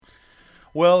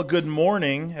Well, good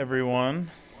morning,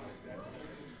 everyone.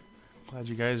 Glad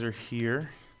you guys are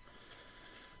here.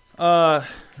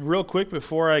 Real quick,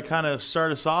 before I kind of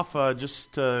start us off,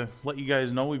 just to let you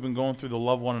guys know, we've been going through the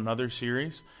Love One Another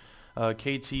series.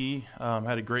 KT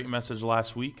had a great message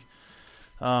last week,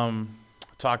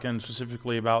 talking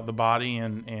specifically about the body,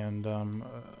 and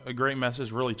a great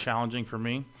message, really challenging for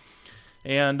me.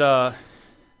 And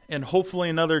hopefully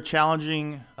another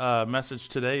challenging message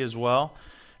today as well,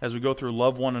 as we go through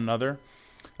Love One Another.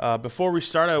 Before we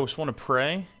start, I just want to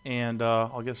pray, and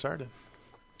I'll get started.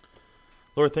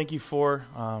 Lord, thank you for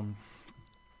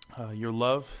your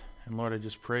love, and Lord, I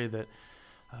just pray that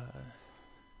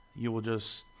you will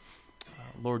just,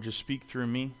 Lord, just speak through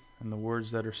me, and the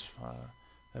words that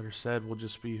are said will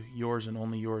just be yours and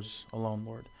only yours alone,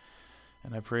 Lord.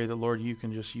 And I pray that, Lord, you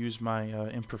can just use my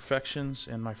imperfections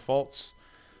and my faults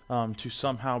to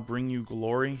somehow bring you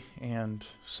glory, and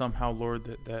somehow,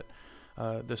 Lord, that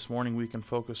this morning we can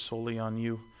focus solely on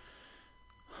you.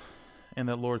 And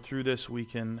that, Lord, through this we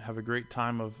can have a great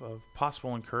time of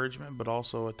possible encouragement, but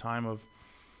also a time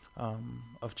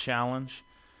of challenge,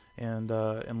 and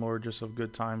Lord, just of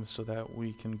good times, so that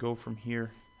we can go from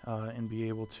here and be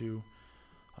able to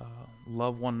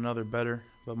love one another better,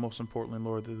 but most importantly,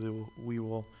 Lord, that we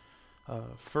will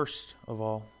first of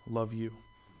all love you.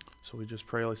 So we just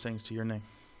pray all these things to your name.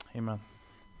 Amen.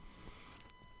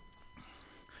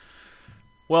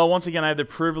 Well, once again, I have the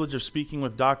privilege of speaking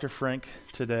with Dr. Frank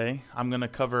today. I'm going to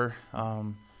cover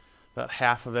about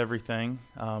half of everything,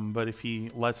 but if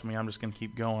he lets me, I'm just going to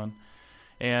keep going.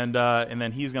 And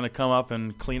then he's going to come up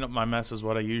and clean up my mess, is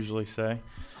what I usually say.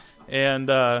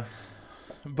 But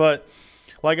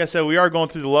like I said, we are going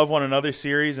through the Love One Another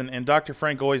series, and Dr.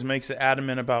 Frank always makes it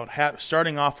adamant about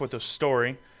starting off with a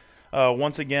story.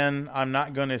 Once again, I'm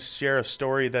not going to share a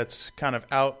story that's kind of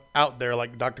out there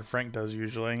like Dr. Frank does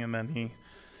usually, and then he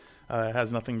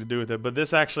has nothing to do with it. But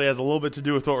this actually has a little bit to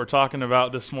do with what we're talking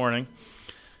about this morning.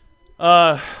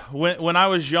 When I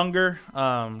was younger,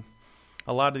 a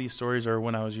lot of these stories are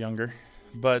when I was younger,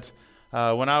 but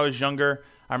when I was younger,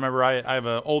 I remember I have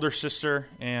an older sister,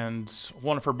 and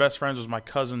one of her best friends was my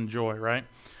cousin Joy, right?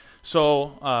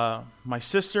 So my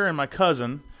sister and my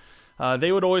cousin,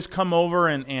 they would always come over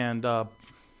and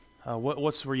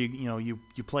what's where you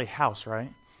play house,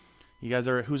 right? You guys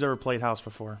who's ever played house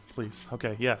before? Please.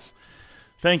 Okay, yes.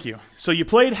 Thank you. So you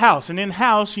played house, and in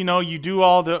house, you do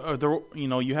all the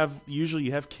you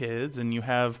have kids, and you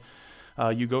have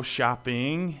you go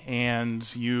shopping,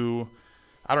 and you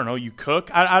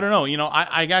cook. I don't know.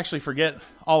 I actually forget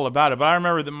all about it, but I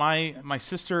remember that my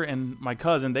sister and my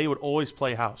cousin, they would always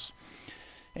play house.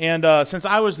 And since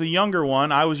I was the younger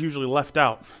one, I was usually left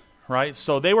out, right?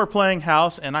 So they were playing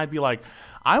house, and I'd be like,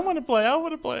 I want to play house, I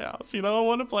want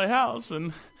to play house.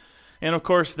 And of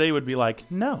course, they would be like,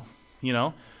 no,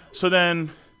 So then,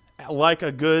 like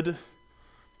a good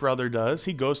brother does,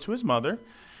 he goes to his mother,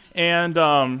 and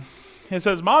he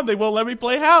says, Mom, they won't let me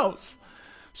play house.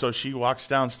 So she walks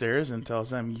downstairs and tells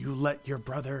them, you let your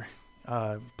brother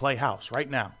play house right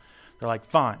now. They're like,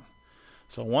 fine.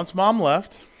 So once Mom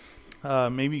left,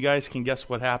 maybe you guys can guess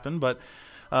what happened, but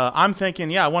I'm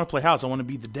thinking, I want to play house. I want to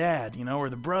be the dad, or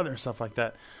the brother and stuff like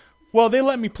that. Well, they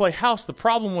let me play house. The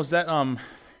problem was that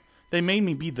they made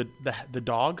me be the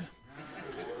dog.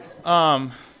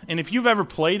 And if you've ever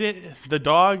played the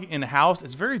dog in a house,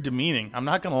 it's very demeaning. I'm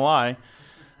not going to lie.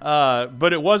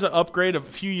 But it was an upgrade. A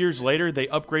few years later, they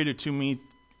upgraded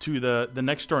to the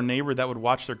next door neighbor that would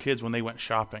watch their kids when they went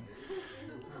shopping.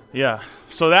 Yeah,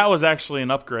 so that was actually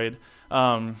an upgrade.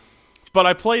 But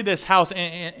I played this house,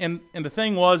 and the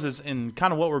thing is in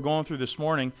kind of what we're going through this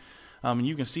morning, and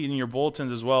you can see it in your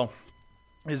bulletins as well,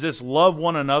 is this love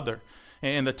one another.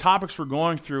 And the topics we're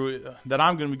going through, that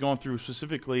I'm going to be going through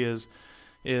specifically, is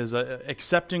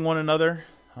accepting one another.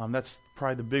 That's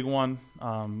probably the big one.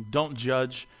 Don't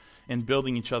judge, and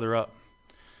building each other up.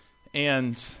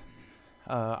 And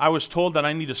I was told that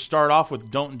I need to start off with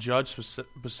don't judge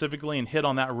specifically and hit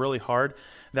on that really hard.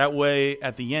 That way,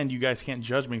 at the end, you guys can't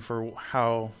judge me for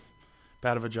how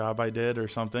bad of a job I did or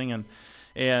something.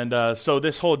 And so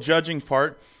this whole judging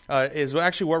part is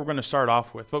actually what we're going to start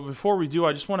off with. But before we do,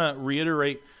 I just want to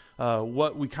reiterate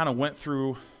what we kind of went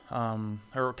through,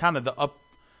 or kind of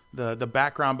the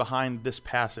background behind this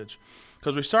passage.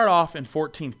 Because we start off in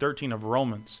 14:13 of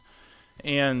Romans.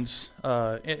 And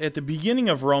at the beginning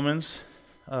of Romans,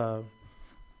 and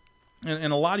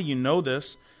a lot of you know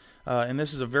this, and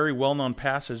this is a very well-known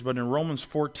passage, but in Romans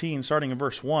 14, starting in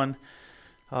verse 1,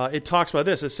 it talks about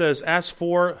this. It says, as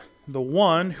for the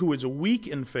one who is weak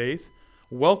in faith,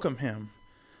 welcome him,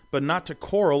 but not to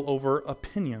quarrel over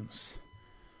opinions.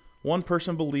 One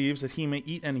person believes that he may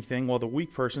eat anything, while the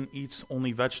weak person eats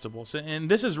only vegetables. And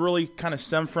this is really kind of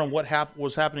stemmed from what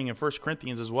was happening in 1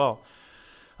 Corinthians as well.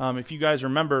 If you guys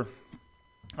remember,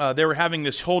 they were having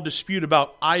this whole dispute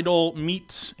about idol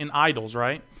meat and idols,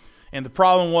 right? And the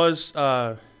problem was,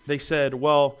 they said,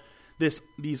 well,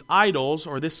 these idols,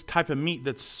 or this type of meat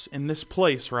that's in this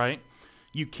place, right,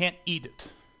 you can't eat it.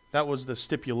 That was the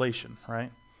stipulation,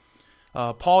 right?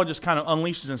 Paul just kind of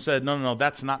unleashes and said, no,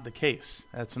 that's not the case.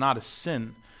 That's not a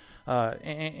sin.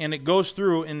 And it goes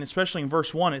through, and especially in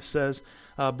verse 1, it says,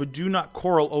 but do not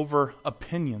quarrel over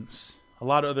opinions. A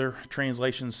lot of other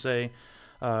translations say,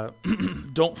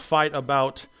 don't fight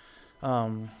about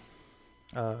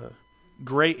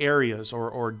gray areas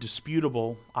or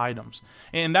disputable items.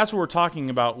 And that's what we're talking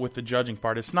about with the judging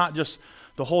part. It's not just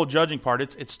the whole judging part.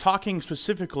 It's talking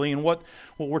specifically, and what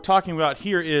we're talking about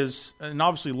here is, and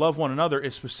obviously love one another,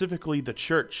 is specifically the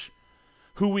church.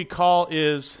 Who we call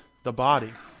is the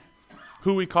body.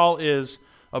 Who we call is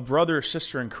a brother or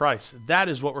sister in Christ. That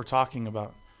is what we're talking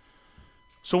about.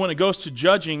 So when it goes to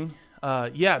judging,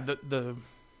 the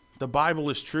Bible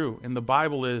is true, and the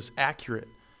Bible is accurate,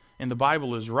 and the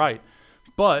Bible is right.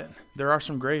 But there are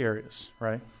some gray areas,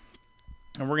 right?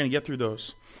 And we're going to get through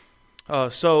those.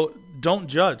 So don't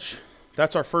judge.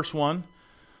 That's our first one.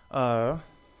 If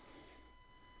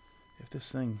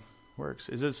this thing works,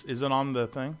 is it on the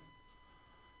thing?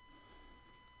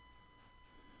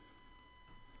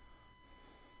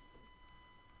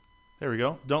 There we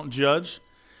go. Don't judge.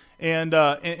 And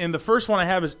the first one I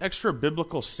have is extra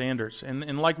biblical standards.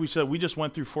 And like we said, we just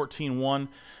went through 14:1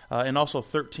 and also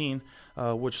 13,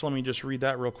 which let me just read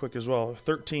that real quick as well.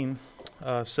 13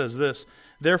 says this,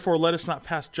 therefore let us not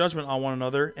pass judgment on one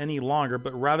another any longer,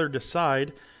 but rather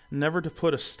decide never to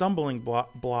put a stumbling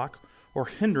block or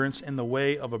hindrance in the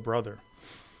way of a brother.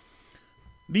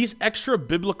 These extra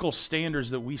biblical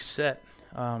standards that we set,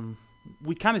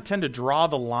 we kind of tend to draw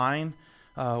the line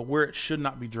where it should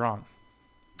not be drawn.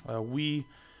 We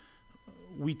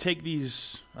take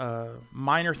these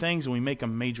minor things and we make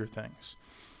them major things.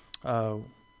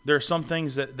 There are some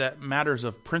things that matters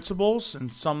of principles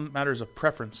and some matters of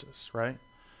preferences, right?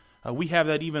 We have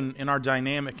that even in our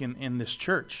dynamic in this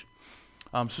church.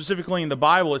 Specifically in the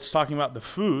Bible, it's talking about the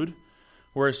food,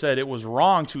 where it said it was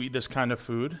wrong to eat this kind of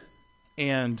food,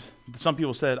 and some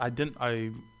people said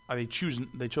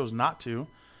they chose not to,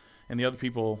 and the other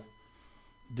people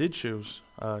did choose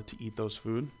to eat those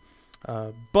food.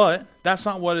 But that's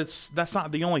not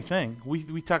the only thing.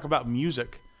 We talk about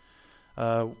music.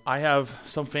 I have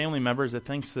some family members that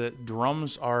thinks that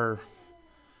drums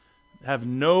have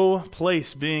no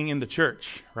place being in the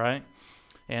church, right?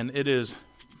 And it is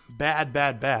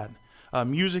bad.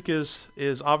 Music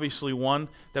is obviously one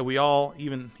that we all,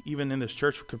 even in this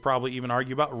church, could probably even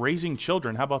argue about. Raising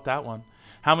children, how about that one?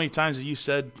 How many times have you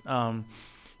said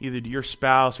either to your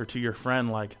spouse or to your friend,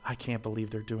 like, I can't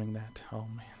believe they're doing that. Oh,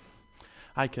 man.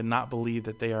 I cannot believe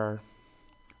that they are,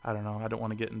 I don't know, I don't want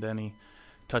to get into any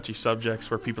touchy subjects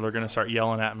where people are going to start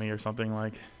yelling at me or something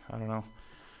like, I don't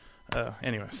know.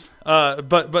 Anyways.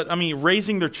 But I mean,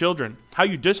 raising their children, how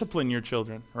you discipline your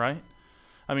children, right?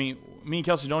 I mean, me and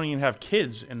Kelsey don't even have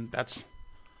kids, and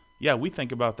we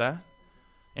think about that,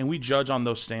 and we judge on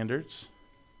those standards.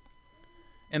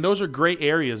 And those are gray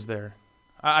areas there.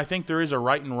 I think there is a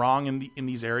right and wrong in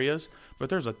these areas, but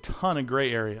there's a ton of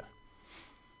gray area,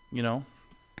 you know.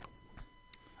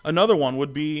 Another one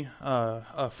would be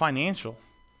financial.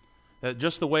 That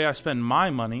just the way I spend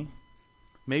my money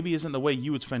maybe isn't the way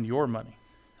you would spend your money,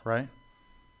 right?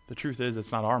 The truth is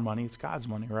it's not our money, it's God's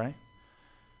money, right?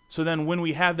 So then when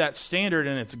we have that standard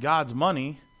and it's God's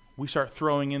money, we start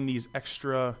throwing in these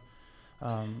extra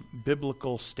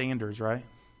biblical standards, right?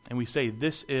 And we say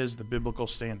this is the biblical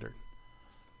standard.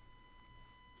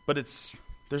 But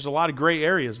there's a lot of gray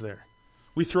areas there.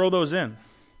 We throw those in.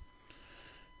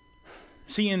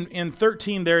 See, in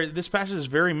 13 there, this passage is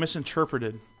very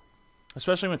misinterpreted,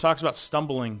 especially when it talks about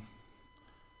stumbling,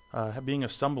 being a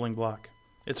stumbling block.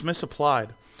 It's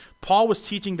misapplied. Paul was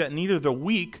teaching that neither the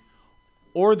weak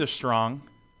or the strong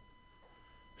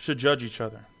should judge each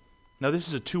other. Now, this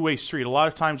is a two-way street. A lot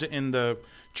of times in the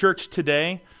church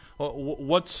today,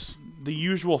 what's the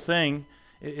usual thing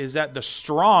is that the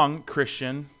strong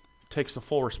Christian takes the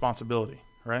full responsibility,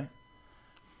 right?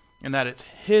 And that it's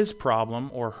his problem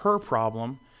or her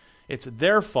problem. It's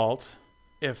their fault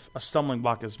if a stumbling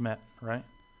block is met, right?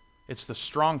 It's the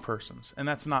strong person's, and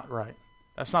that's not right.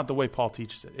 That's not the way Paul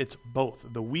teaches it. It's both,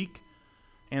 the weak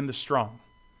and the strong.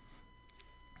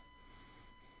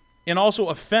 And also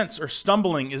offense or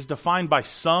stumbling is defined by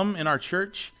some in our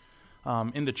church,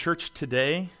 in the church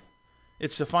today.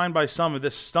 It's defined by some of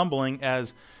this stumbling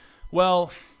as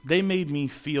Well, they made me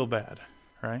feel bad,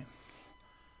 right?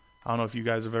 I don't know if you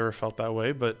guys have ever felt that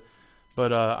way, but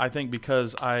I think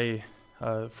because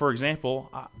for example,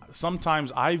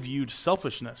 sometimes I viewed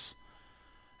selfishness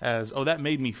as, that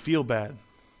made me feel bad,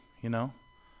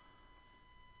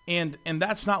 And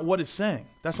that's not what it's saying.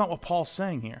 That's not what Paul's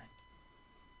saying here.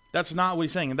 That's not what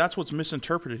he's saying, and that's what's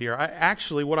misinterpreted here.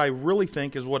 What I really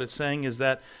think is what it's saying is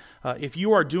that if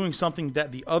you are doing something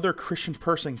that the other Christian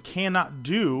person cannot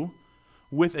do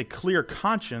with a clear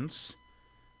conscience,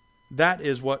 that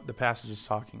is what the passage is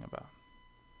talking about.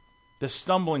 The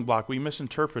stumbling block, we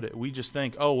misinterpret it. We just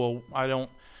think, I don't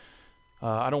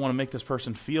want to make this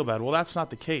person feel bad. Well, that's not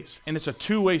the case, and it's a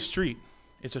two-way street.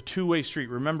 It's a two-way street.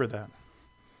 Remember that.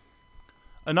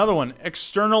 Another one,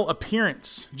 external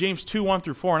appearance. James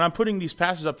 2:1-4. And I'm putting these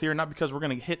passages up here not because we're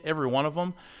going to hit every one of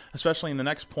them, especially in the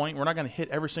next point. We're not going to hit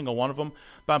every single one of them,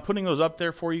 but I'm putting those up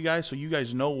there for you guys so you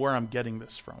guys know where I'm getting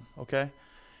this from, okay?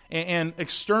 And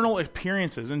external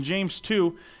appearances. In James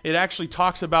 2, it actually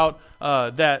talks about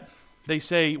that they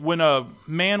say when a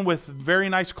man with very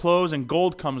nice clothes and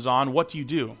gold comes on, what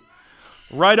do?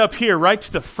 Right up here, right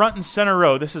to the front and center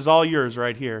row. This is all yours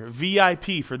right here.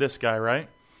 VIP for this guy, right?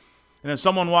 And then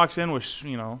someone walks in with,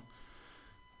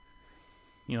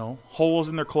 holes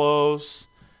in their clothes,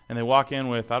 and they walk in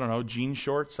with, jean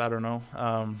shorts,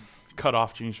 cut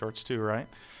off jean shorts too, right?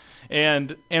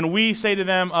 And we say to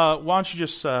them, why don't you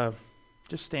just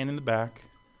stand in the back,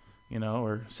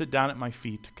 or sit down at my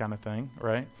feet kind of thing,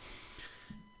 right?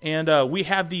 And we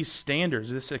have these standards,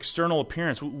 this external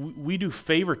appearance. We do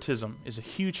favoritism is a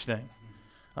huge thing.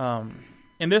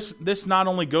 And this not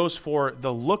only goes for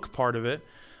the look part of it,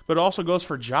 but it also goes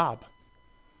for job,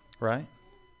 right?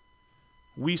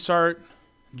 We start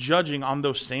judging on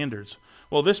those standards.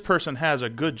 Well, this person has a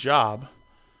good job,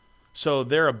 so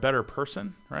they're a better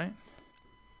person, right?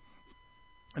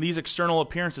 And these external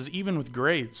appearances, even with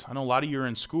grades. I know a lot of you are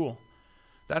in school.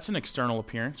 That's an external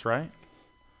appearance, right?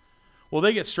 Well,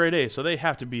 they get straight A's, so they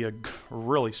have to be a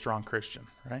really strong Christian,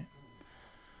 right?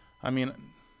 I mean,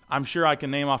 I'm sure I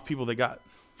can name off people that got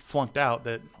flunked out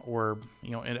that were,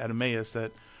 at Emmaus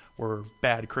that were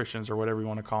bad Christians or whatever you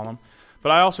want to call them.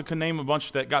 But I also can name a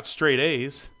bunch that got straight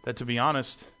A's that, to be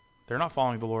honest, they're not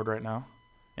following the Lord right now.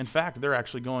 In fact, they're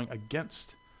actually going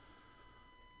against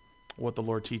what the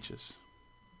Lord teaches.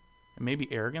 And maybe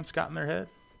arrogance got in their head.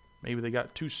 Maybe they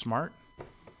got too smart.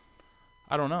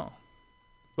 I don't know.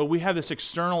 But we have this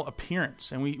external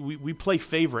appearance, and we play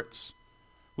favorites.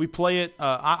 We play it,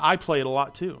 I play it a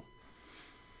lot too.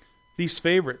 These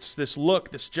favorites, this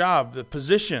look, this job, the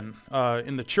position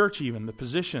in the church even, the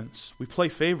positions, we play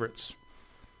favorites.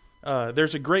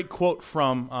 There's a great quote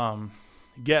from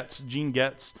Gene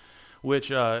Getz, which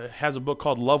has a book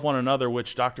called Love One Another,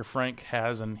 which Dr. Frank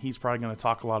has, and he's probably going to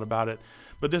talk a lot about it.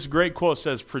 But this great quote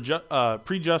says,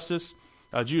 prejudice,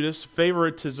 Judas,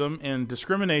 favoritism, and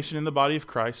discrimination in the body of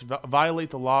Christ violate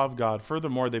the law of God.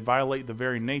 Furthermore, they violate the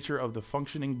very nature of the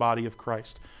functioning body of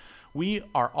Christ. We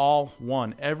are all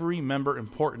one, every member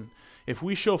important. If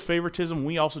we show favoritism,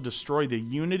 we also destroy the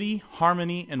unity,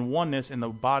 harmony, and oneness in the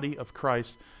body of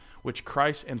Christ, which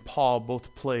Christ and Paul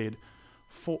both prayed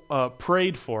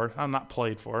for. I'm not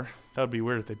played for. That would be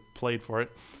weird if they played for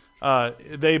it.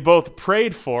 They both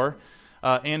prayed for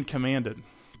and commanded.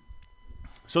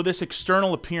 So this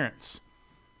external appearance,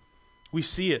 we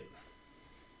see it.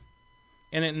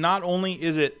 And it not only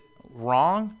is it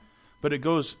wrong, but it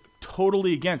goes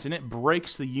totally against, and it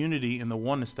breaks the unity and the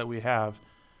oneness that we have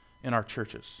in our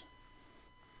churches.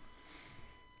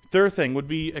 Third thing would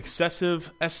be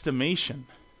excessive estimation.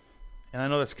 And I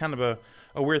know that's kind of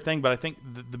a weird thing, but I think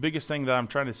the biggest thing that I'm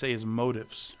trying to say is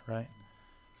motives, right?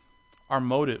 Our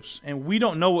motives. And we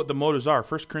don't know what the motives are.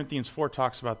 1 Corinthians 4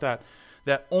 talks about that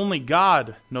only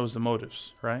God knows the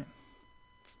motives, right?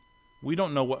 We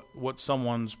don't know what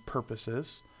someone's purpose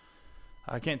is.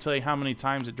 I can't tell you how many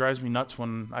times it drives me nuts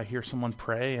when I hear someone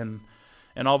pray and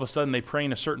all of a sudden they pray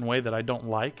in a certain way that I don't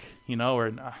like,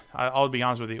 or I'll be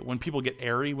honest with you, when people get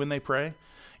airy when they pray,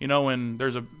 when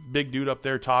there's a big dude up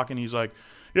there talking, he's like,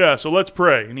 yeah, so let's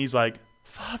pray. And he's like,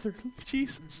 Father,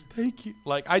 Jesus, thank you.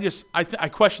 Like, I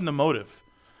question the motive,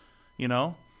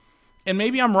 and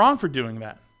maybe I'm wrong for doing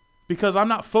that because I'm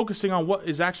not focusing on what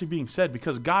is actually being said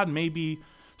because God may be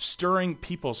stirring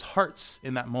people's hearts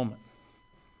in that moment.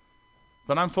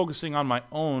 But I'm focusing on my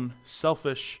own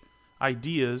selfish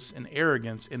ideas and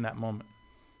arrogance in that moment.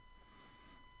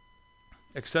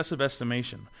 Excessive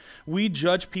estimation. We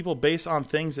judge people based on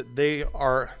things that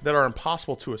are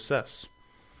impossible to assess.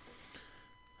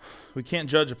 We can't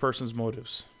judge a person's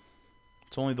motives.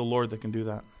 It's only the Lord that can do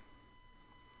that.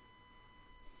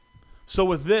 So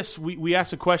with this, we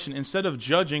ask a question. Instead of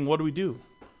judging, what do?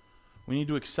 We need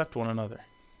to accept one another.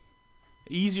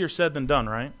 Easier said than done,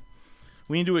 right?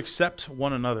 We need to accept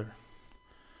one another.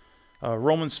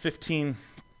 Romans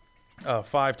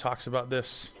 15:5 talks about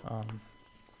this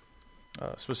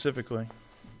specifically.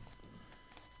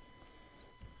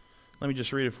 Let me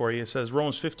just read it for you. It says,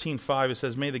 Romans 15:5, it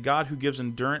says, "May the God who gives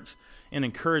endurance and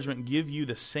encouragement give you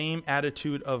the same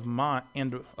attitude of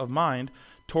mind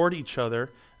toward each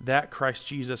other that Christ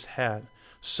Jesus had,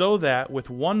 so that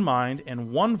with one mind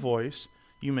and one voice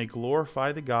you may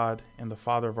glorify the God and the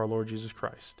Father of our Lord Jesus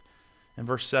Christ." And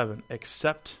verse 7,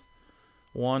 "Accept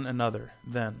one another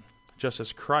then, just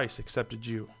as Christ accepted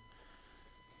you,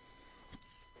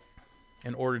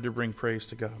 in order to bring praise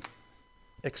to God."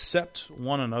 Accept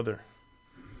one another.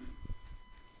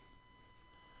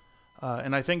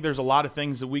 And I think there's a lot of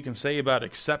things that we can say about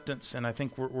acceptance, and I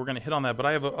think we're going to hit on that. But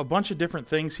I have a bunch of different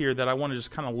things here that I want to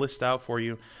just kind of list out for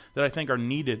you that I think are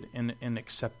needed in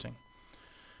accepting.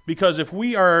 Because if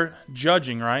we are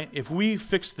judging, right, if we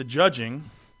fix the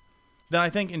judging, then I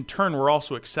think in turn we're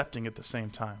also accepting at the same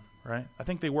time, right? I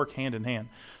think they work hand in hand.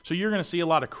 So you're going to see a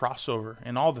lot of crossover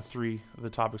in all the three of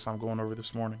the topics I'm going over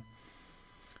this morning.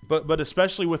 But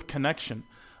especially with connection.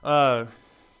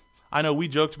 I know we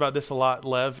joked about this a lot,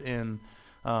 Lev, in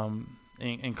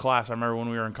class. I remember when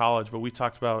we were in college, but we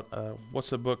talked about, what's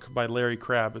the book by Larry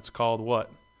Crabb? It's called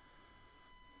what?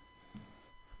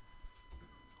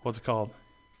 What's it called?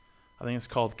 I think it's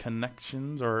called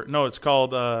Connections, it's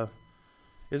called,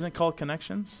 isn't it called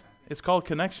Connections? It's called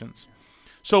Connections.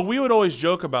 So we would always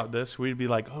joke about this. We'd be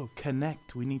like, oh,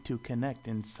 connect. We need to connect,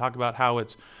 and talk about how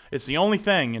it's the only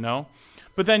thing, you know.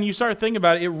 But then you start thinking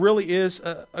about it, it really is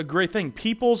a great thing.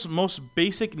 People's most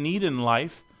basic need in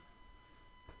life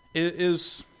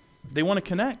is they want to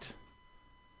connect.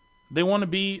 They want to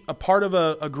be a part of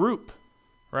a group,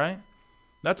 right?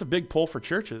 That's a big pull for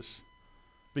churches,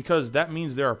 because that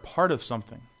means they're a part of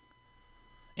something.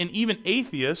 And even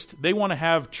atheists, they want to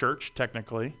have church,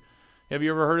 technically. Have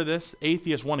you ever heard of this?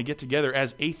 Atheists want to get together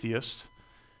as atheists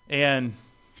and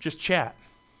just chat.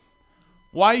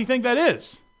 Why do you think that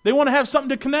is? They want to have something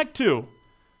to connect to.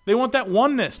 They want that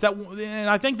oneness. And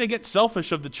I think they get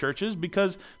selfish of the churches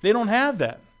because they don't have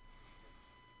that.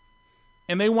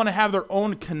 And they want to have their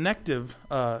own connective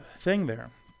thing there.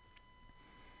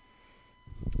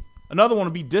 Another one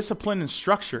would be discipline and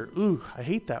structure. Ooh, I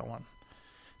hate that one.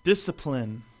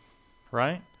 Discipline,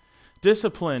 right?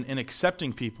 Discipline in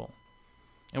accepting people.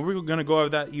 And we're going to go over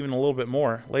that even a little bit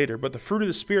more later. But the fruit of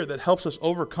the Spirit that helps us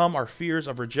overcome our fears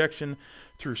of rejection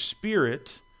through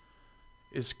Spirit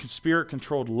is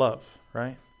Spirit-controlled love,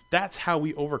 right? That's how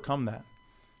we overcome that,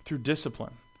 through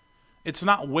discipline. It's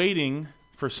not waiting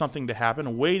for something to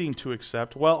happen, waiting to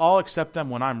accept. Well, I'll accept them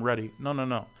when I'm ready.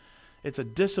 No. It's a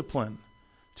discipline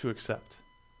to accept.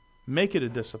 Make it a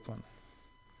discipline.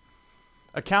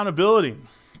 Accountability.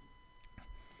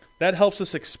 That helps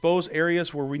us expose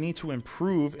areas where we need to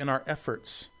improve in our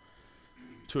efforts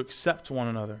to accept one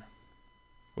another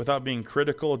without being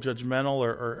critical, judgmental,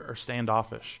 or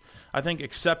standoffish. I think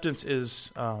acceptance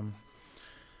is a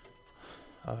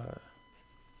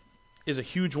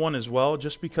huge one as well,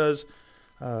 just because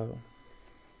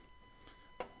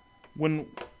when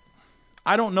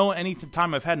I don't know any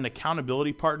time I've had an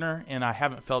accountability partner and I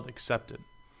haven't felt accepted.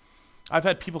 I've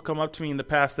had people come up to me in the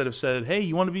past that have said, "Hey,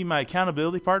 you want to be my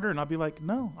accountability partner?" And I'll be like,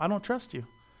 "No, I don't trust you."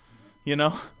 You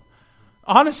know?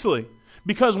 Honestly.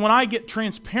 Because when I get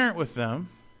transparent with them,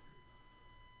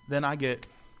 then I get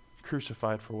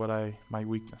crucified for my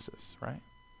weaknesses, right?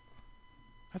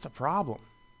 That's a problem.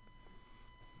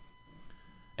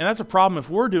 And that's a problem if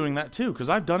we're doing that too, because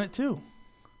I've done it too.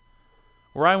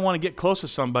 Where I want to get close to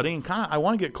somebody, and I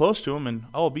want to get close to them, and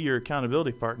I'll be your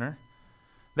accountability partner.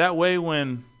 That way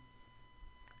when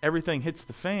everything hits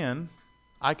the fan,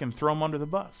 I can throw them under the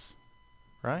bus,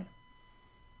 right?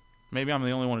 Maybe I'm the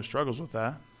only one who struggles with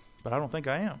that, but I don't think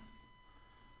I am.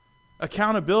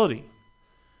 Accountability.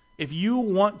 If you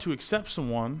want to accept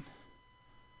someone,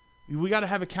 we got to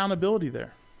have accountability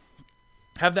there.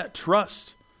 Have that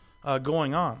trust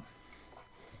going on.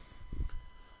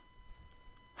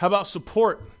 How about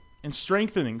support and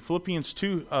strengthening? Philippians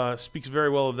 2 speaks very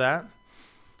well of that.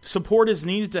 Support is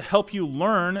needed to help you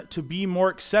learn to be more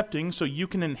accepting so you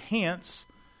can enhance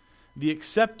the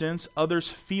acceptance others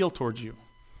feel towards you.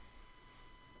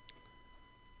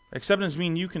 Acceptance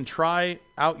means you can try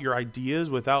out your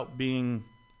ideas without being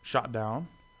shot down.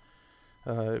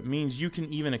 It means you can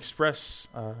even express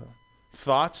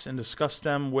thoughts and discuss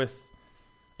them with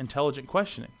intelligent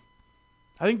questioning.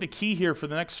 I think the key here for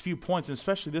the next few points, and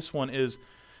especially this one, is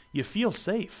you feel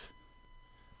safe.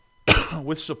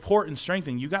 with support and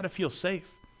strengthening. You got to feel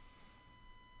safe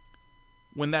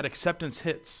when that acceptance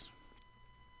hits,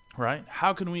 right?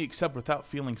 How can we accept without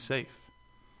feeling safe?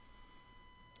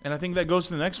 And I think that goes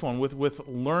to the next one with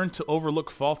learn to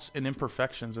overlook faults and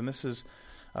imperfections. And this is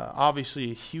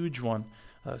obviously a huge one,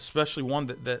 especially one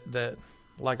that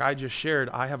like I just shared,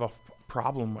 I have a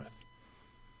problem with.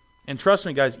 And trust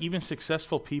me, guys, even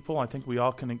successful people, I think we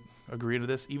all can agree to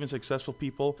this, even successful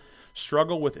people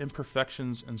struggle with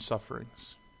imperfections and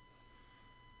sufferings.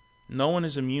 No one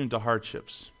is immune to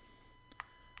hardships.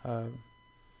 And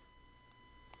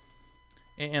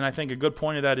I think a good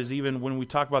point of that is even when we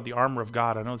talk about the armor of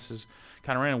God. I know this is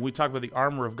kind of random. We talk about the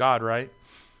armor of God, right?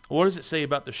 What does it say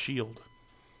about the shield?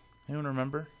 Anyone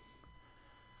remember?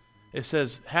 It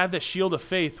says, have the shield of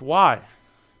faith. Why?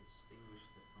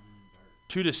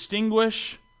 To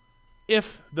distinguish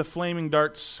if the flaming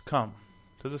darts come.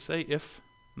 Does it say if?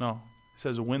 No. It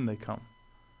says when they come.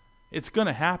 It's going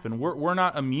to happen. We're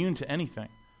not immune to anything.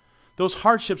 Those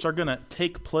hardships are going to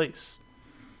take place.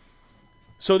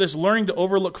 So this learning to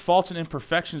overlook faults and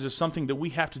imperfections is something that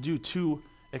we have to do to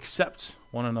accept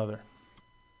one another.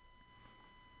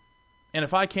 And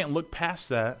if I can't look past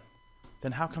that,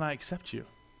 then how can I accept you?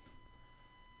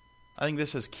 I think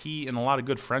this is key in a lot of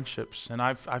good friendships. And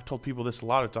I've told people this a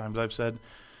lot of times. I've said,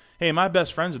 hey, my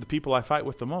best friends are the people I fight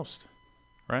with the most,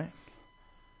 right?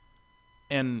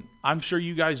 And I'm sure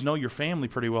you guys know your family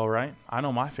pretty well, right? I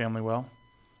know my family well.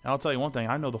 And I'll tell you one thing,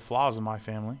 I know the flaws in my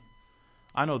family.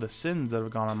 I know the sins that have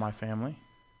gone on my family.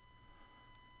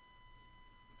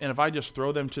 And if I just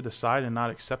throw them to the side and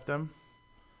not accept them,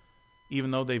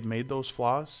 even though they've made those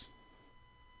flaws,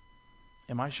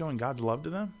 am I showing God's love to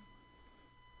them?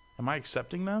 Am I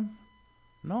accepting them?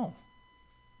 No.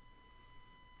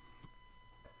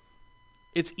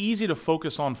 It's easy to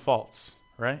focus on faults,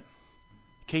 right?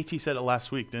 KT said it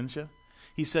last week, didn't you?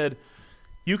 He said,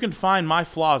 you can find my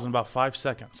flaws in about 5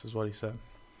 seconds, is what he said.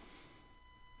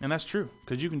 And that's true,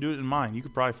 because you can do it in mine. You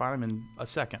could probably find them in a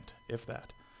second, if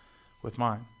that, with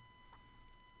mine.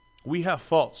 We have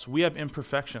faults. We have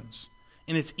imperfections.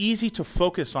 And it's easy to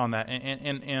focus on that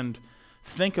and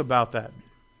think about that.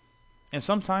 And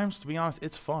sometimes, to be honest,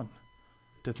 it's fun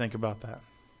to think about that.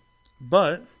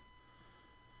 But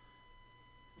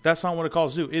that's not what it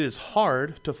calls to do. It is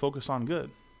hard to focus on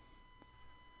good.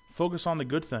 Focus on the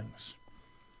good things.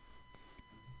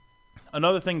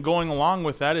 Another thing going along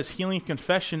with that is healing and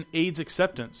confession aids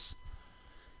acceptance.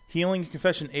 Healing and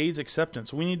confession aids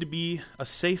acceptance. We need to be a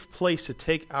safe place to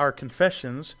take our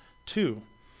confessions to.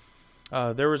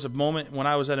 There was a moment when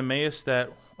I was at Emmaus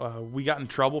that we got in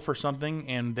trouble for something,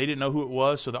 and they didn't know who it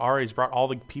was, so the RAs brought all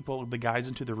the guys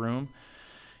into the room,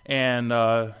 and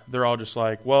they're all just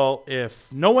like, well, if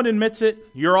no one admits it,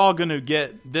 you're all going to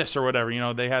get this or whatever. You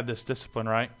know, they had this discipline,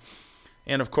 right?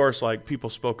 And of course, like,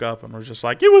 people spoke up and were just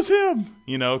like, it was him,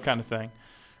 you know, kind of thing,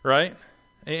 right?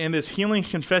 And this healing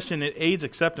confession, it aids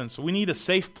acceptance. We need a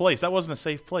safe place. That wasn't a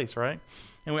safe place, right?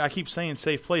 And I keep saying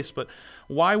safe place, but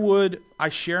why would I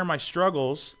share my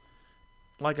struggles,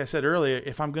 like I said earlier,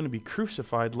 if I'm going to be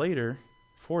crucified later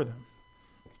for them?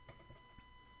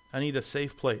 I need a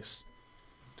safe place.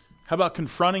 How about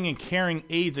confronting and caring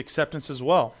aids acceptance as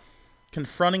well?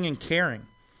 Confronting and caring.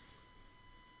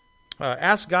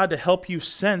 Ask God to help you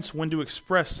sense when to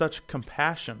express such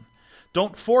compassion.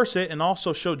 Don't force it, and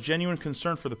also show genuine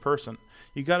concern for the person.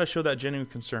 You got to show that genuine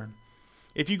concern.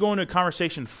 If you go into a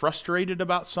conversation frustrated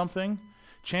about something,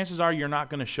 chances are you're not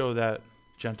going to show that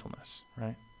gentleness,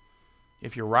 right?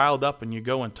 If you're riled up and you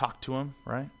go and talk to him,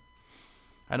 right?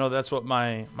 I know that's what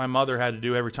my mother had to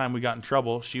do every time we got in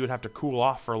trouble. She would have to cool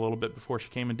off for a little bit before she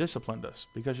came and disciplined us,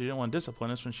 because she didn't want to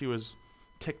discipline us when she was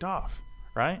ticked off,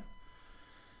 right?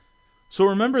 So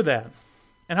remember that.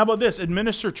 And how about this?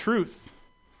 Administer truth.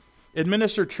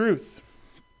 Administer truth.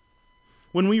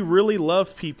 When we really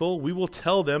love people, we will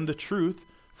tell them the truth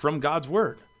from God's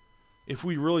word, if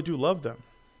we really do love them.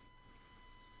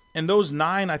 And those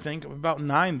 9, I think, about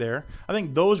 9 there, I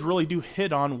think those really do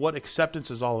hit on what acceptance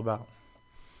is all about.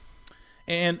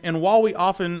 And while we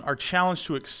often are challenged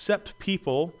to accept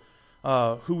people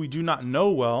who we do not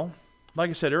know well, like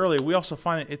I said earlier, we also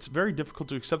find it's very difficult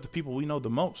to accept the people we know the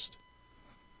most.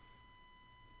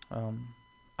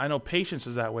 I know patience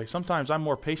is that way. Sometimes I'm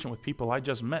more patient with people I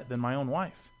just met than my own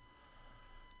wife.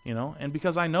 You know, and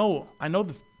because I know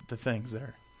the things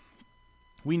there.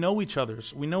 We know each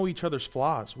other's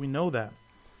flaws. We know that.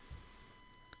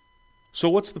 So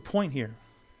what's the point here?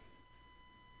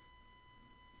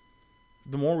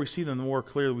 The more we see them, the more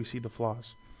clearly we see the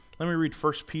flaws. Let me read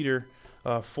 1 Peter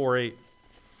 4:8.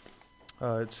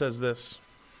 It says this.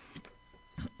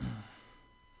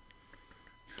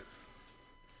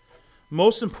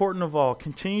 Most important of all,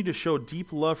 continue to show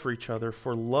deep love for each other,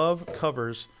 for love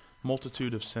covers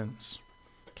multitude of sins.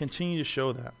 Continue to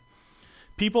show that.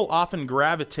 People often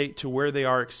gravitate to where they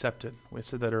are accepted. We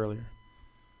said that earlier.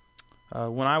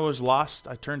 When I was lost,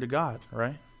 I turned to God,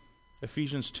 right?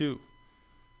 Ephesians 2.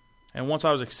 And once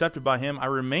I was accepted by Him, I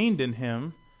remained in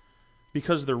Him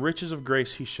because of the riches of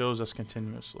grace He shows us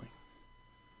continuously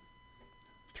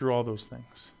through all those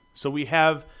things. So we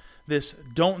have this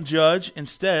don't judge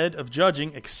instead of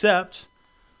judging, accept.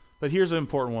 But here's an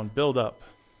important one, build up.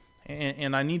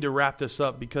 And I need to wrap this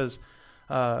up because,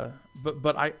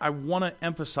 but I want to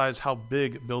emphasize how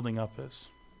big building up is,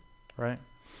 right?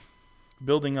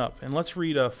 Building up. And let's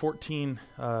read 14:19,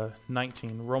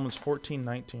 Romans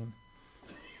 14:19,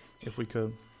 if we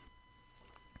could.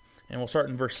 And we'll start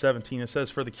in verse 17. It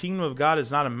says, "For the kingdom of God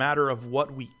is not a matter of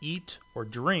what we eat or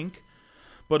drink,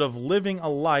 but of living a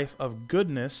life of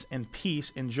goodness and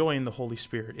peace, enjoying the Holy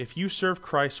Spirit. If you serve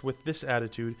Christ with this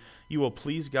attitude, you will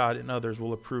please God and others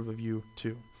will approve of you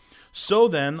too. So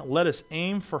then, let us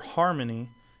aim for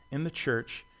harmony in the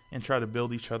church and try to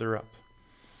build each other up."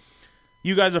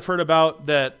 You guys have heard about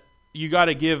that you got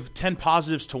to give 10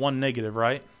 positives to 1 negative,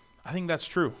 right? I think that's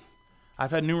true. I've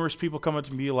had numerous people come up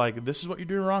to me like, this is what you're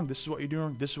doing wrong, this is what you're doing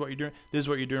wrong, this is what you're doing, this is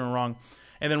what you're doing wrong.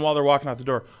 And then while they're walking out the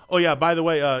door, oh yeah, by the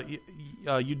way,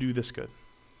 you do this good,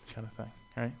 kind of thing,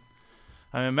 right?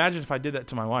 I mean, imagine if I did that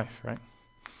to my wife, right?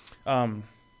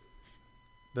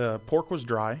 The pork was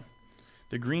dry,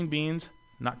 the green beans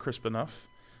not crisp enough,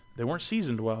 they weren't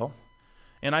seasoned well,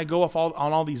 and I go off on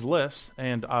all these lists,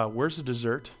 and where's the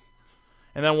dessert?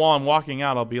 And then while I'm walking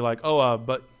out, I'll be like,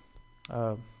 but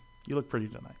you look pretty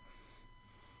tonight,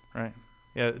 right?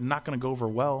 Yeah, not going to go over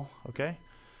well, okay?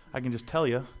 I can just tell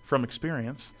you from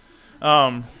experience.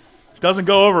 Doesn't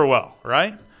go over well,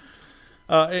 right?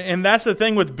 And that's the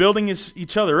thing with building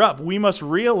each other up. We must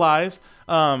realize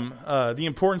the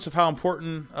importance of how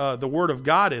important the Word of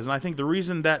God is. And I think the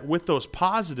reason that with those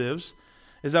positives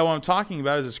is that what I'm talking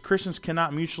about is Christians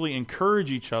cannot mutually encourage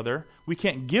each other. We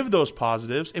can't give those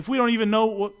positives if we don't even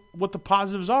know what the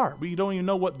positives are. We don't even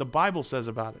know what the Bible says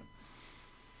about it.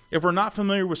 If we're not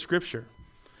familiar with Scripture,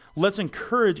 let's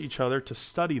encourage each other to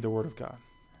study the Word of God.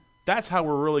 That's how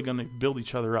we're really going to build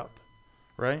each other up,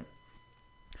 right?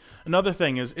 Another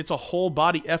thing is it's a whole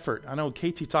body effort. I know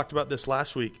KT talked about this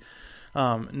last week.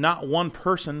 Not one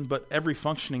person, but every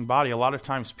functioning body. A lot of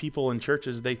times people in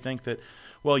churches, they think that,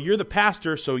 well, you're the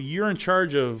pastor, so you're in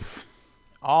charge of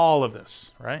all of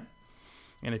this, right?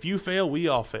 And if you fail, we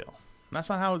all fail. And that's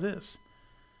not how it is.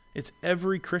 It's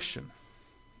every Christian.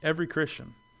 Every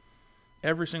Christian.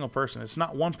 Every single person. It's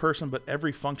not one person, but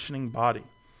every functioning body.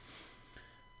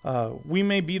 We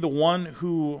may be the one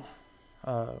who,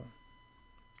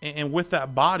 and with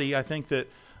that body, I think that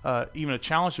even a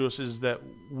challenge to us is that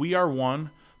we are one,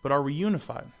 but are we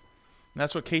unified? And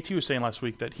that's what KT was saying last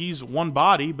week, that he's one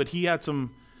body, but he had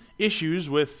some issues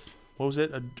with,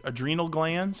 adrenal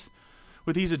glands?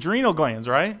 With these adrenal glands,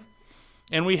 right?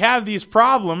 And we have these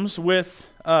problems with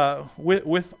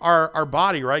our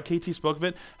body, right? KT spoke of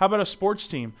it. How about a sports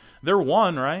team? They're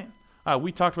one, right?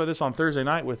 We talked about this on Thursday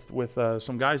night with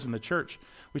some guys in the church.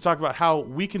 We talked about how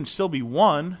we can still be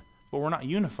one, but we're not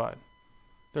unified.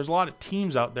 There's a lot of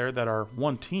teams out there that are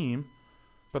one team,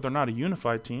 but they're not a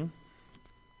unified team.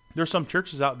 There's some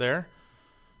churches out there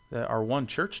that are one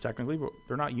church technically, but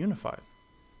they're not unified.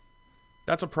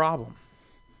 That's a problem.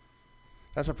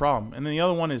 That's a problem. And then the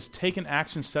other one is take an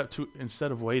action step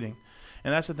instead of waiting.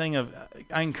 And that's the thing of,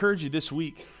 I encourage you this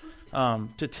week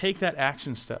to take that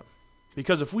action step.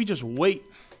 Because if we just wait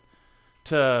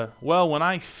to, when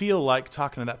I feel like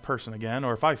talking to that person again,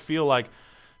 or if I feel like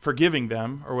forgiving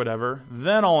them or whatever,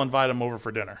 then I'll invite them over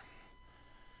for dinner.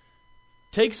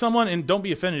 Take someone, and don't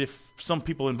be offended if some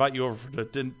people invite you over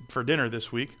for dinner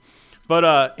this week,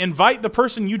 but invite the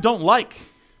person you don't like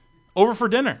over for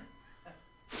dinner.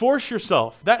 Force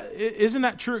yourself. Isn't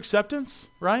that true acceptance,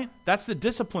 right? That's the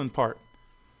discipline part.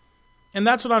 And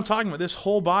that's what I'm talking about, this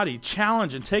whole body.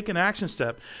 Challenge and take an action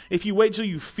step. If you wait till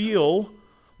you feel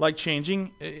like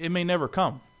changing, it may never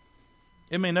come.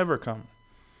 It may never come.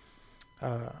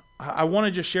 I want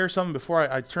to just share something before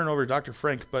I turn over to Dr.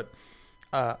 Frank, but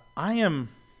I am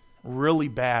really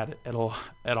bad at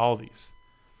all these.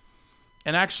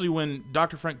 And actually, when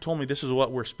Dr. Frank told me this is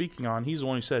what we're speaking on, he's the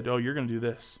one who said, you're going to do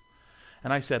this.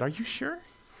 And I said, are you sure?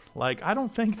 I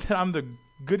don't think that I'm the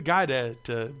good guy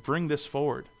to bring this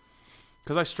forward.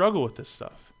 Because I struggle with this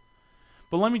stuff.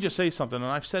 But let me just say something, and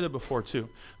I've said it before too.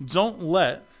 Don't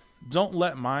let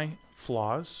my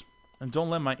flaws and don't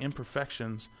let my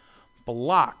imperfections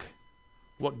block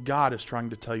what God is trying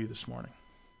to tell you this morning.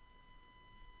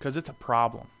 Because it's a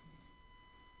problem.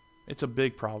 It's a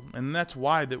big problem. And that's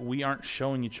why that we aren't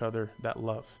showing each other that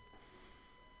love.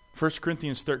 1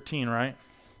 Corinthians 13, right?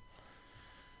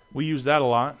 We use that a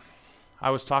lot. I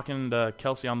was talking to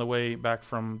Kelsey on the way back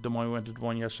from Des Moines. We went to Des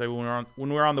Moines yesterday. When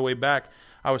we were on the way back,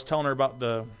 I was telling her about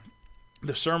the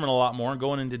sermon a lot more,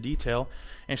 going into detail.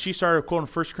 And she started quoting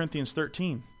 1 Corinthians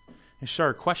 13. And she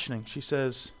started questioning. She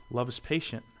says, love is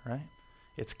patient, right?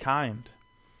 It's kind.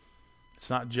 It's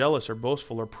not jealous or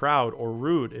boastful or proud or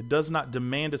rude. It does not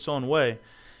demand its own way.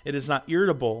 It is not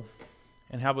irritable.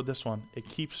 And how about this one? It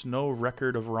keeps no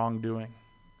record of wrongdoing.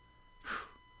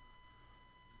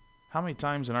 How many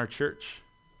times in our church,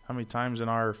 how many times in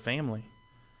our family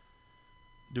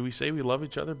do we say we love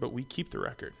each other, but we keep the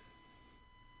record?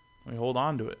 We hold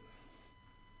on to it.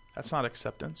 That's not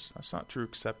acceptance. That's not true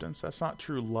acceptance. That's not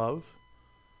true love.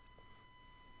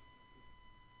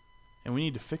 And we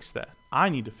need to fix that. I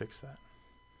need to fix that.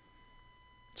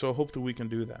 So I hope that we can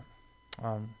do that.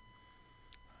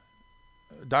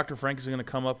 Dr. Frank is going to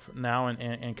come up now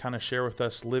and kind of share with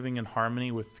us living in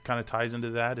harmony, with kind of ties into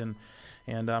that. And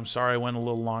I'm sorry I went a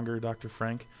little longer, Dr.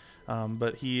 Frank,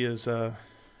 but he is a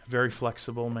very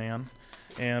flexible man,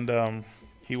 and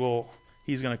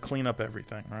he's going to clean up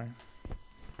everything, right?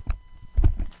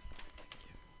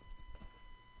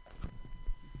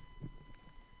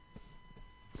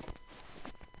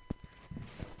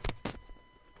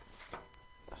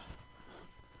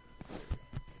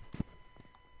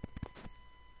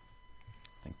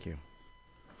 Thank you.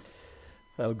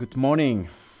 Well, good morning.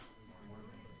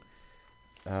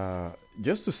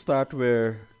 Just to start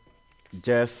where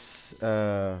Jess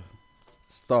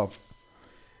stopped,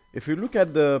 if you look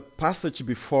at the passage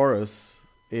before us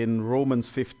in Romans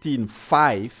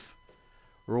 15:5,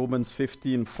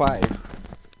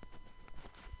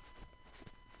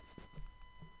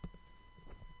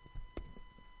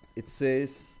 it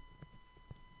says,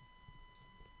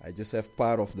 I just have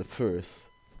part of the verse,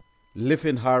 live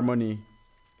in harmony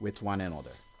with one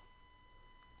another.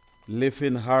 Live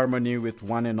in harmony with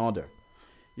one another.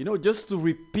 You know, just to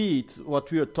repeat what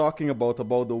we are talking about the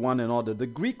one another, the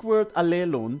Greek word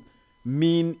allelon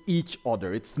mean each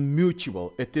other. It's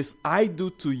mutual. It is I do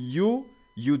to you,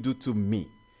 you do to me.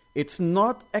 It's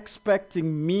not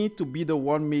expecting me to be the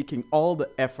one making all the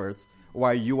efforts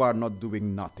while you are not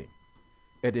doing nothing.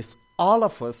 It is all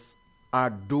of us are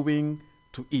doing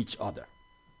to each other.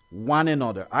 One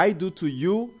another. I do to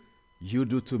you, you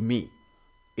do to me.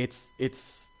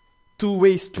 It's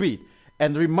two-way street.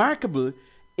 And remarkable,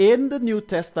 in the New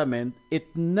Testament,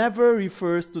 it never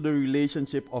refers to the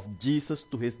relationship of Jesus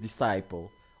to his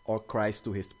disciple or Christ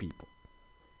to his people.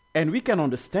 And we can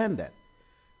understand that.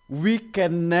 We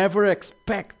can never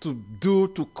expect to do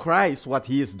to Christ what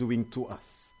he is doing to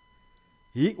us.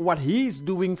 What he is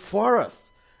doing for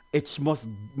us, it's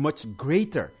much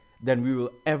greater than we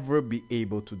will ever be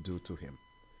able to do to him.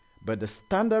 But the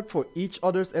standard for each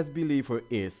others as believer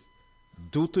is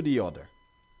do to the other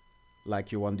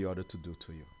like you want the other to do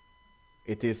to you.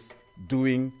 It is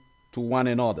doing to one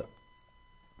another.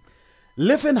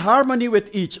 Live in harmony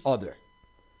with each other.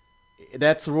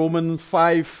 That's Romans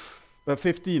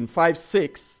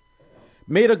 5:6.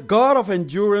 May the God of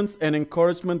endurance and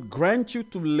encouragement grant you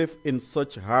to live in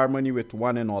such harmony with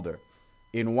one another,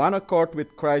 in one accord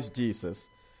with Christ Jesus,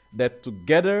 that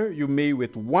together you may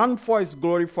with one voice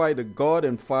glorify the God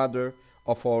and Father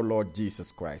of our Lord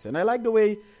Jesus Christ. And I like the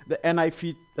way the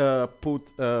NIV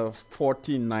put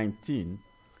 14:19.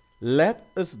 Let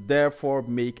us therefore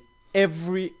make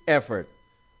every effort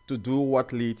to do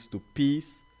what leads to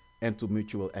peace and to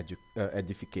mutual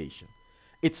edification.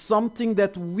 It's something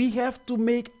that we have to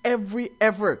make every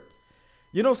effort.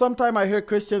 You know, sometimes I hear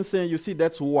Christians saying, you see,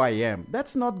 that's who I am.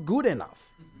 That's not good enough.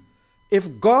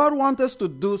 If God wants us to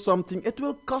do something, it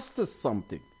will cost us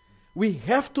something. We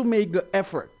have to make the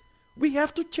effort. We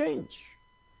have to change.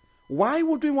 Why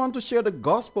would we want to share the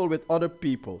gospel with other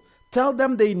people? Tell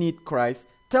them they need Christ.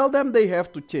 Tell them they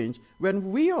have to change.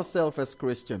 When we ourselves as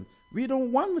Christians, we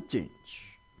don't want to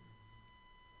change.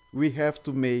 We have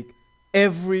to make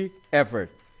every effort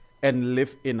and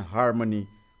live in harmony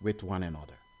with one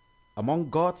another. Among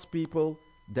God's people,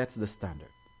 that's the standard.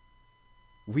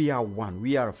 We are one.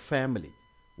 We are a family.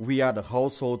 We are the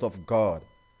household of God.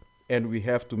 And we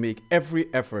have to make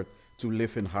every effort to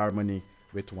live in harmony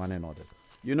with one another.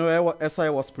 You know, as I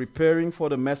was preparing for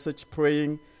the message,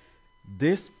 praying,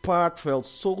 this part felt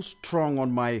so strong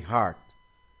on my heart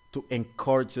to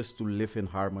encourage us to live in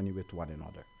harmony with one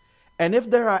another. And if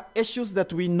there are issues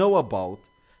that we know about,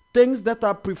 things that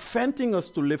are preventing us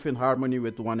to live in harmony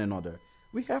with one another,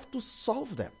 we have to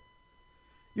solve them.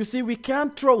 You see, we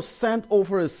can't throw sand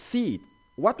over a seed.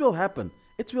 What will happen?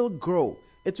 It will grow.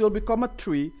 It will become a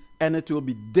tree, and it will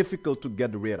be difficult to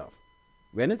get rid of.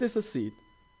 When it is a seed,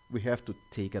 we have to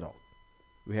take it out.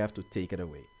 We have to take it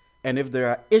away. And if there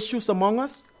are issues among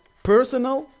us,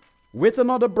 personal, with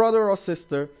another brother or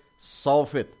sister,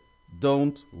 solve it.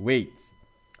 Don't wait.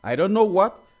 I don't know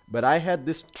what, but I had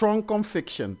this strong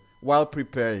conviction while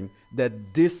preparing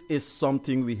that this is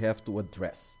something we have to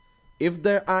address. If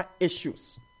there are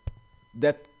issues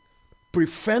that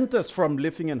prevent us from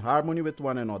living in harmony with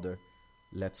one another,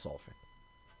 let's solve it.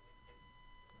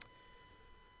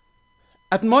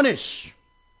 Admonish.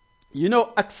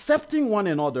 Accepting one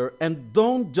another and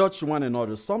don't judge one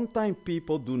another. Sometimes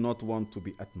people do not want to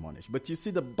be admonished. But you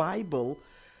see, the Bible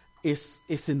is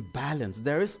in balance.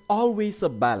 There is always a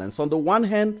balance. On the one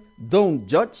hand, don't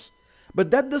judge.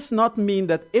 But that does not mean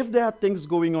that if there are things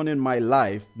going on in my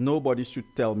life, nobody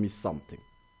should tell me something.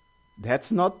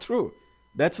 That's not true.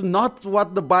 That's not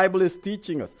what the Bible is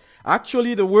teaching us.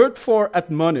 Actually, the word for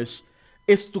admonish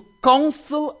is to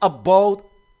counsel about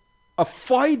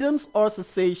avoidance or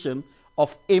cessation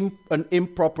of an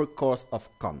improper course of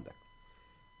conduct.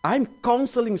 I'm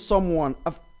counseling someone,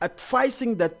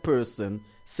 advising that person,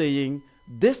 saying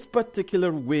this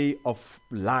particular way of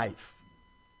life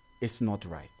is not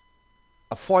right.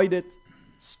 Avoid it,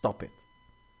 stop it.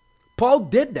 Paul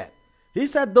did that. He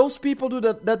said those people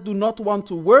that do not want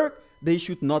to work, they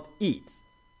should not eat.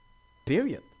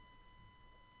 Period.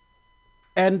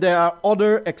 And there are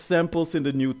other examples in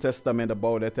the New Testament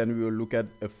about it, and we will look at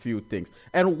a few things.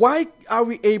 And why are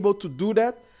we able to do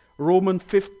that? Romans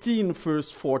 15, verse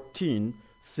 14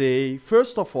 say,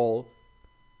 first of all,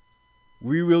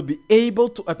 we will be able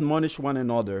to admonish one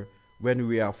another when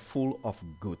we are full of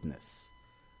goodness.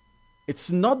 It's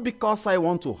not because I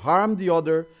want to harm the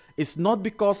other. It's not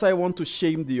because I want to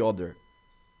shame the other.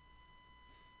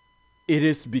 It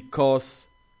is because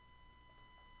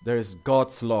there is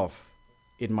God's love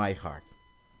in my heart.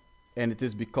 And it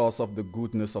is because of the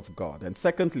goodness of God. And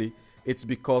secondly, it's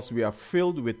because we are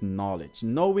filled with knowledge,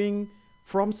 knowing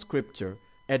from Scripture,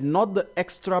 and not the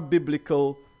extra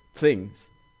biblical things,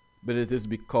 but it is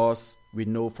because we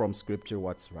know from Scripture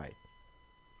what's right.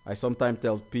 I sometimes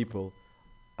tell people,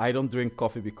 I don't drink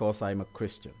coffee because I'm a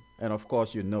Christian. And of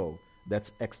course,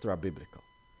 that's extra biblical.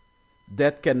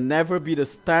 That can never be the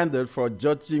standard for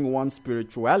judging one's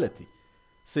spirituality.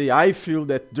 Say, I feel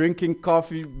that drinking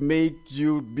coffee makes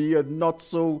you be a not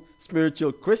so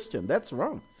spiritual Christian. That's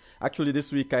wrong. Actually,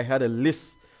 this week I had a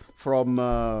list from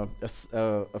a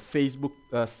Facebook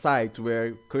site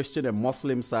where Christian and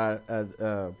Muslims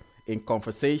are in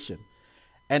conversation.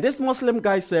 And this Muslim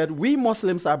guy said, we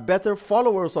Muslims are better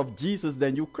followers of Jesus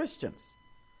than you Christians.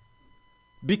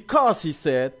 Because, he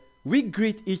said, we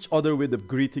greet each other with the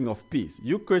greeting of peace.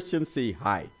 You Christians say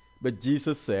hi. But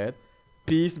Jesus said,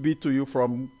 peace be to you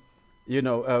from,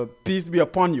 peace be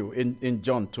upon you in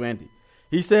John 20.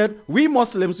 He said, we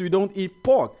Muslims, we don't eat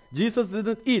pork. Jesus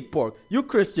didn't eat pork. You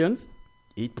Christians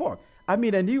eat pork.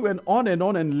 And he went on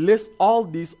and lists all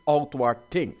these outward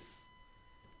things.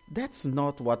 That's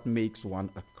not what makes one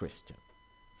a Christian.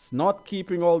 It's not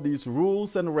keeping all these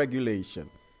rules and regulations.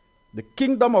 The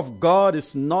kingdom of God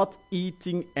is not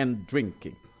eating and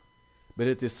drinking, but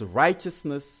it is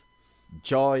righteousness,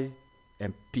 joy,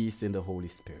 and peace in the Holy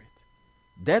Spirit.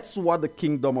 That's what the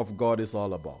kingdom of God is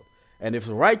all about. And if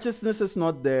righteousness is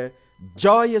not there,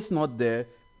 joy is not there,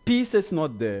 peace is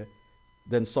not there,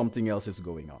 then something else is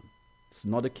going on. It's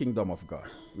not the kingdom of God.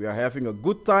 We are having a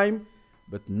good time,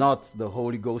 but not the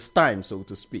Holy Ghost time, so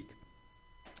to speak.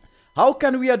 How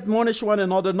can we admonish one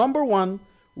another? Number one,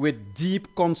 with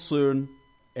deep concern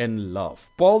and love.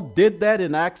 Paul did that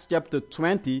in Acts chapter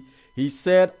 20. He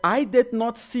said, I did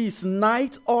not cease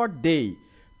night or day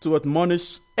to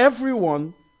admonish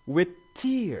everyone with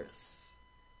tears.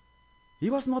 He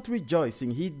was not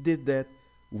rejoicing. He did that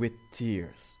with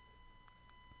tears.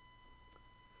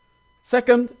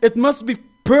 Second, it must be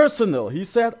personal. He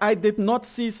said, I did not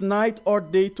cease night or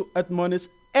day to admonish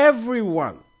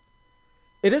everyone.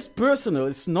 It is personal.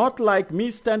 It's not like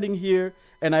me standing here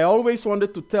and I always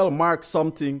wanted to tell Mark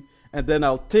something and then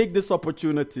I'll take this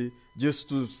opportunity just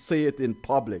to say it in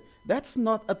public. That's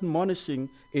not admonishing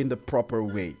in the proper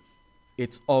way.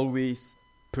 It's always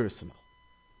personal.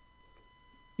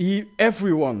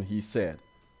 Everyone, he said.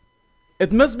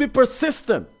 It must be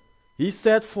persistent. He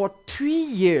said, for 3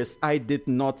 years I did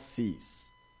not cease.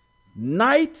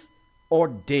 Night or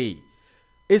day.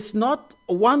 It's not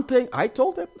one thing. I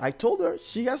told her,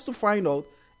 she has to find out.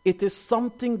 It is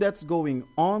something that's going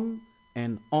on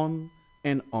and on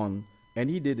and on. And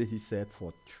he did it, he said,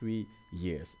 for 3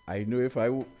 years. I knew if I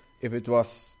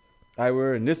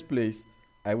were in this place,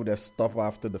 I would have stopped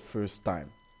after the first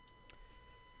time.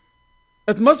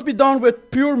 It must be done with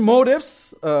pure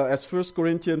motives, as 1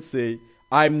 Corinthians say.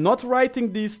 I'm not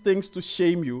writing these things to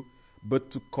shame you, but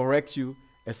to correct you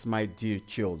as my dear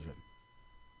children.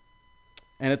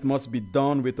 And it must be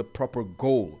done with a proper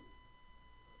goal.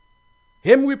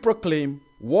 Him we proclaim,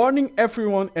 warning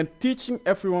everyone and teaching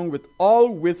everyone with all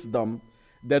wisdom,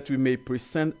 that we may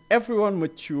present everyone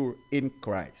mature in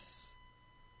Christ.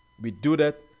 We do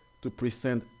that to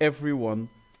present everyone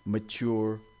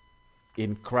mature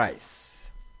in Christ.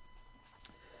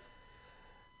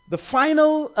 The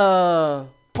final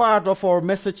part of our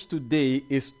message today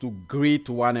is to greet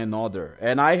one another.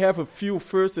 And I have a few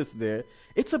verses there.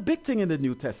 It's a big thing in the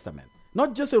New Testament.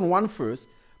 Not just in one verse,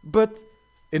 but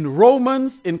in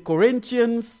Romans, in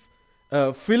Corinthians,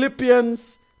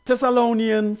 Philippians,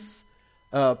 Thessalonians,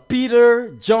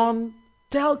 Peter, John,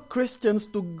 tell Christians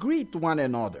to greet one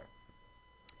another.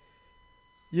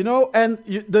 You know, and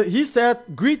he said,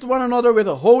 greet one another with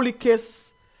a holy kiss.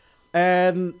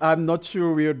 And I'm not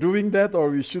sure we are doing that or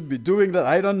we should be doing that.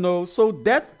 I don't know. So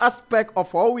that aspect of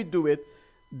how we do it,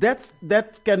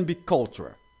 that can be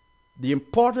cultural. The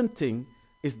important thing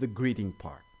is the greeting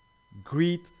part.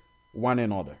 Greet one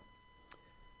another.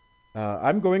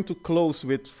 I'm going to close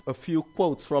with a few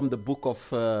quotes from the book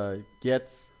of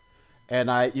Jess.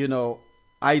 And I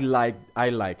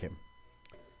like him.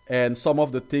 And some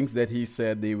of the things that he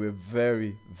said, they were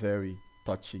very, very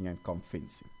touching and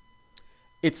convincing.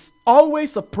 It's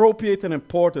always appropriate and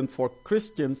important for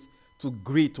Christians to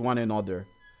greet one another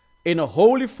in a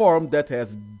holy form that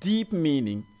has deep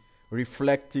meaning,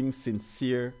 reflecting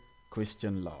sincere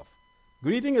Christian love.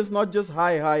 Greeting is not just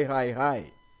hi, hi, hi,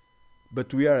 hi,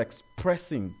 but we are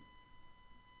expressing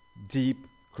deep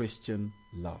Christian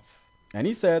love. And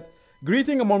he said,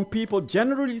 greeting among people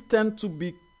generally tend to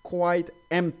be quite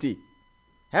empty.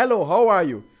 Hello, how are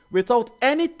you? Without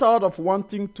any thought of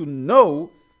wanting to know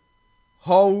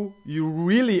how you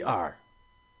really are.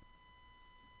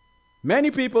 Many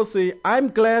people say, I'm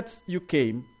glad you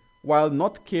came, while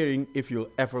not caring if you'll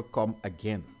ever come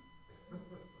again.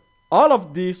 All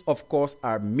of these, of course,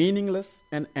 are meaningless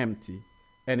and empty,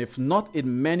 and if not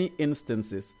in many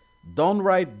instances,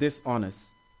 downright dishonest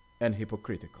and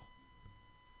hypocritical.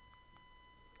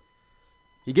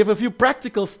 He gave a few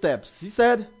practical steps. He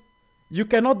said, you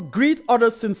cannot greet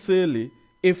others sincerely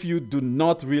if you do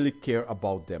not really care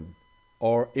about them,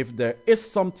 or if there is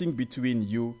something between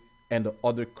you and the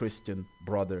other Christian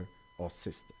brother or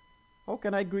sister. How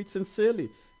can I greet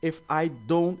sincerely if I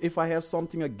have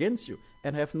something against you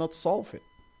and have not solved it?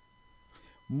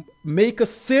 Make a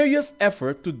serious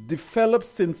effort to develop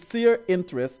sincere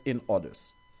interest in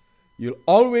others. You'll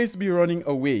always be running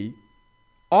away,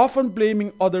 often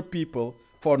blaming other people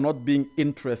for not being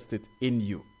interested in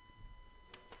you.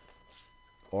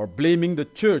 Or blaming the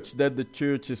church that the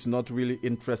church is not really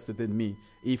interested in me,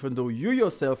 even though you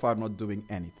yourself are not doing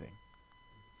anything.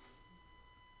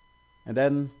 And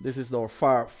then, this is our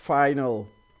final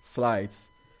slides.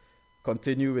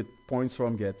 Continue with points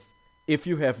from Jess. If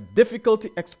you have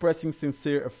difficulty expressing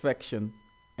sincere affection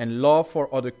and love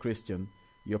for other Christians,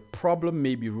 your problem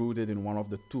may be rooted in one of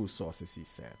the two sources, he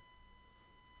said.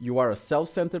 You are a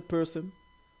self-centered person,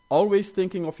 always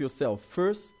thinking of yourself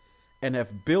first, and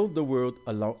have built the world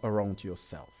around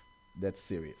yourself. That's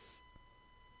serious.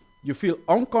 You feel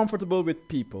uncomfortable with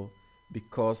people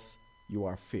because you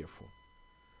are fearful.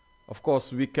 Of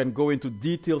course, we can go into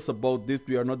details about this.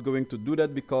 We are not going to do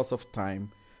that because of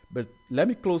time. But let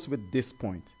me close with this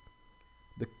point.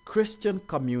 The Christian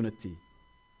community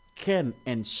can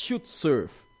and should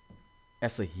serve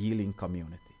as a healing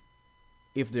community.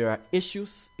 If there are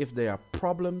issues, if there are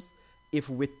problems, if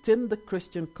within the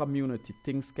Christian community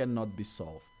things cannot be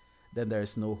solved, then there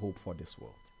is no hope for this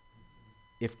world.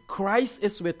 If Christ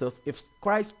is with us, if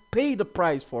Christ paid the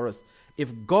price for us, if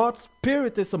God's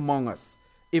Spirit is among us,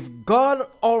 if God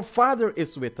our Father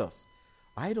is with us,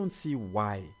 I don't see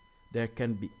why there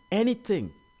can be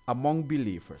anything among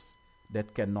believers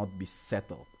that cannot be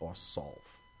settled or solved.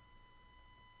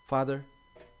 Father,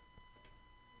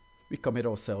 we commit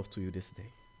ourselves to you this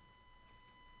day.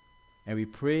 And we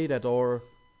pray that our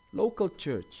local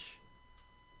church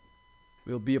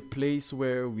will be a place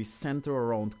where we center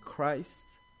around Christ,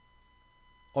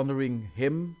 honoring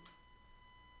Him,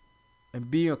 and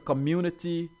being a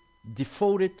community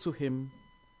devoted to Him,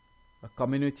 a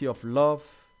community of love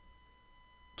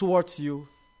towards you,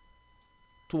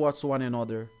 towards one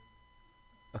another,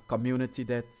 a community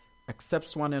that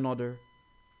accepts one another,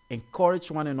 encourage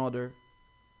one another,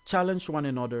 challenge one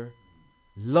another,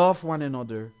 love one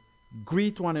another,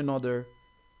 greet one another,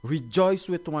 rejoice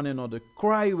with one another,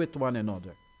 cry with one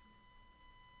another.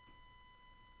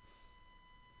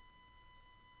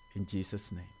 In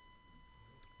Jesus' name,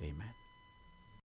 amen.